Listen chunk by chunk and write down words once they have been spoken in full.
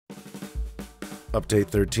Update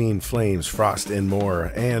 13, Flames, Frost, and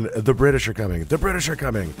more. And the British are coming. The British are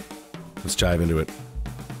coming. Let's dive into it.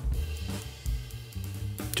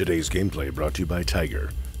 Today's gameplay brought to you by Tiger.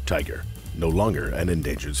 Tiger, no longer an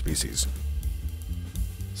endangered species.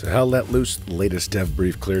 So Hell Let Loose, the latest dev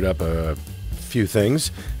brief, cleared up a few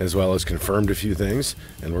things, as well as confirmed a few things,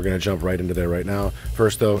 and we're going to jump right into there right now.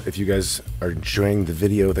 First though, if you guys are enjoying the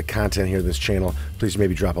video, the content here, this channel, please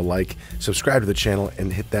maybe drop a like, subscribe to the channel,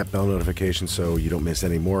 and hit that bell notification so you don't miss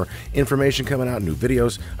any more information coming out, new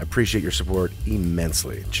videos. I appreciate your support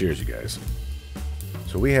immensely. Cheers, you guys.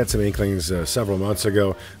 So we had some inklings several months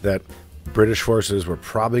ago that British forces were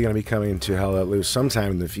probably going to be coming to Hell Let Loose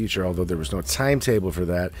sometime in the future, although there was no timetable for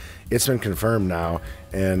that. It's been confirmed now,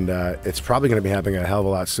 and it's probably going to be happening a hell of a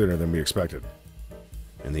lot sooner than we expected.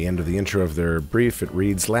 In the end of the intro of their brief, it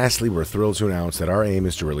reads, "Lastly, we're thrilled to announce that our aim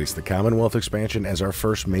is to release the Commonwealth expansion as our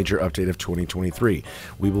first major update of 2023.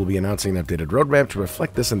 We will be announcing an updated roadmap to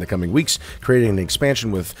reflect this in the coming weeks, creating an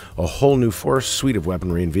expansion with a whole new force, suite of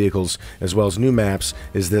weaponry and vehicles, as well as new maps.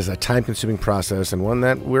 Is this a time-consuming process and one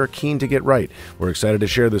that we're keen to get right? We're excited to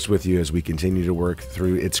share this with you as we continue to work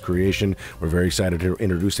through its creation. We're very excited to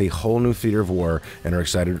introduce a whole new theater of war and are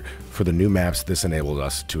excited for the new maps this enables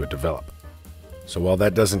us to develop." So while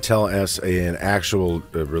that doesn't tell us an actual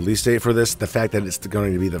release date for this, the fact that it's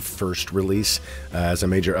going to be the first release as a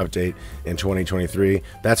major update in 2023,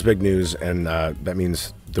 that's big news, and that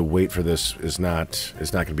means the wait for this is not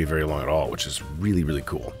going to be very long at all, which is really, really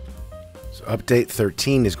cool. So update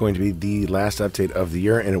 13 is going to be the last update of the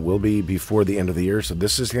year, and it will be before the end of the year. So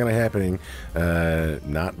this is going to happening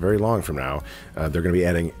not very long from now. They're going to be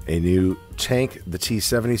adding a new tank, the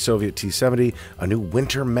T-70, Soviet T-70, a new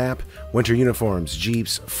winter map, winter uniforms,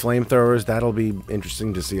 jeeps, flamethrowers. That'll be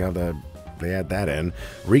interesting to see how they add that in.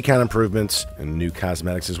 Recon improvements and new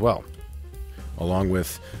cosmetics as well, along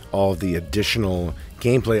with all the additional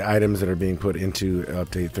gameplay items that are being put into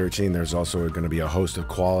Update 13. There's also going to be a host of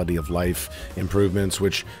quality of life improvements,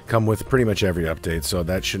 which come with pretty much every update, so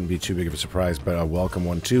that shouldn't be too big of a surprise, but a welcome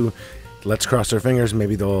one too. Let's cross our fingers.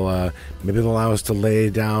 Maybe they'll allow us to lay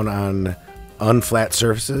down on unflat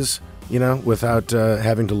surfaces, you know, without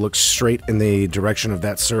having to look straight in the direction of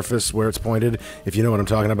that surface where it's pointed. If you know what I'm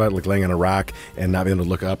talking about, like laying on a rock and not being able to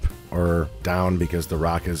look up or down because the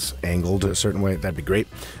rock is angled a certain way, that'd be great.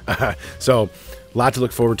 So, a lot to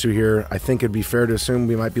look forward to here. I think it'd be fair to assume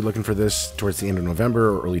we might be looking for this towards the end of November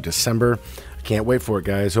or early December. I can't wait for it,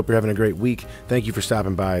 guys. Hope you're having a great week. Thank you for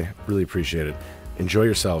stopping by. Really appreciate it. Enjoy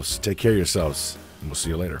yourselves. Take care of yourselves. And we'll see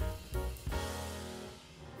you later.